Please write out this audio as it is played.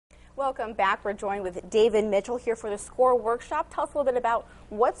Welcome back. We're joined with David Mitchell here for the SCORE workshop. Tell us a little bit about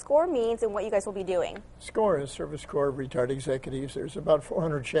what SCORE means and what you guys will be doing. SCORE is Service Corps of Retired Executives. There's about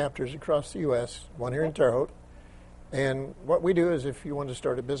 400 chapters across the U.S., one here in Terre Haute. And what we do is if you want to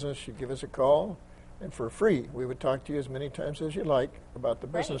start a business, you give us a call, and for free, we would talk to you as many times as you like about the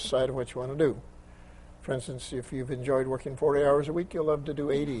business side of what you want to do. For instance, if you've enjoyed working 40 hours a week, you'll love to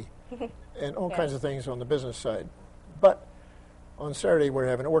do 80, and all kinds of things on the business side. But on Saturday, we're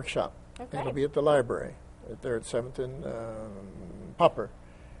having a workshop. Okay. It'll be at the library, there at 7th and Popper.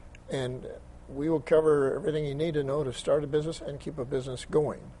 And we will cover everything you need to know to start a business and keep a business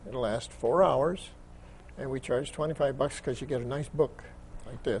going. It'll last 4 hours, and we charge $25 because you get a nice book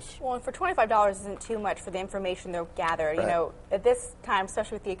like this. Well, and for $25 isn't too much for the information they'll gather. Right. You know, at this time,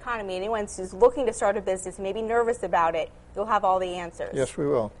 especially with the economy, anyone who's looking to start a business, maybe nervous about it, you'll have all the answers. Yes, we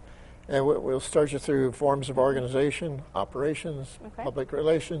will. And we'll start you through forms of organization, operations, public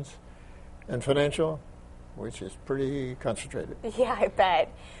relations, and financial, which is pretty concentrated. Yeah, I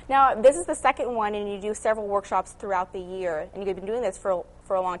bet. Now, this is the second one, and you do several workshops throughout the year, and you've been doing this for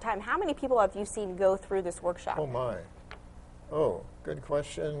a long time. How many people have you seen go through this workshop? Oh, my. Oh, good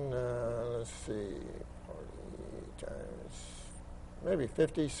question. Let's see, 40 times, maybe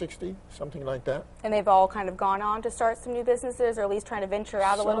 50, 60, something like that. And they've all kind of gone on to start some new businesses, or at least trying to venture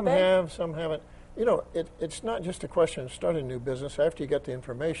out a little bit? Some have, some haven't. You know, it's not just a question of starting a new business. After you get the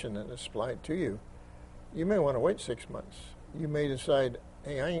information that is supplied to you, you may want to wait 6 months. You may decide,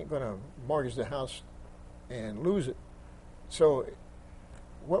 hey, I ain't going to mortgage the house and lose it. So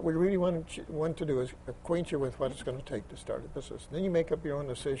what we really want to do is acquaint you with what it's going to take to start a business. Then you make up your own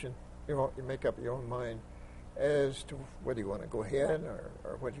decision. You make up your own mind as to whether you want to go ahead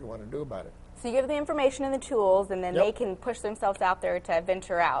or what you want to do about it. So you give them the information and the tools, and then they can push themselves out there to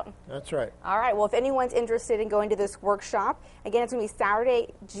venture out. That's right. All right. Well, if anyone's interested in going to this workshop, again, it's going to be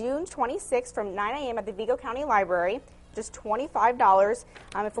Saturday, June 26th from 9 a.m. at the Vigo County Library. Just $25.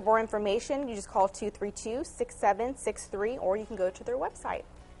 And for more information, you just call 232-6763, or you can go to their website.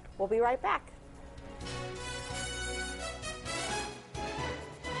 We'll be right back.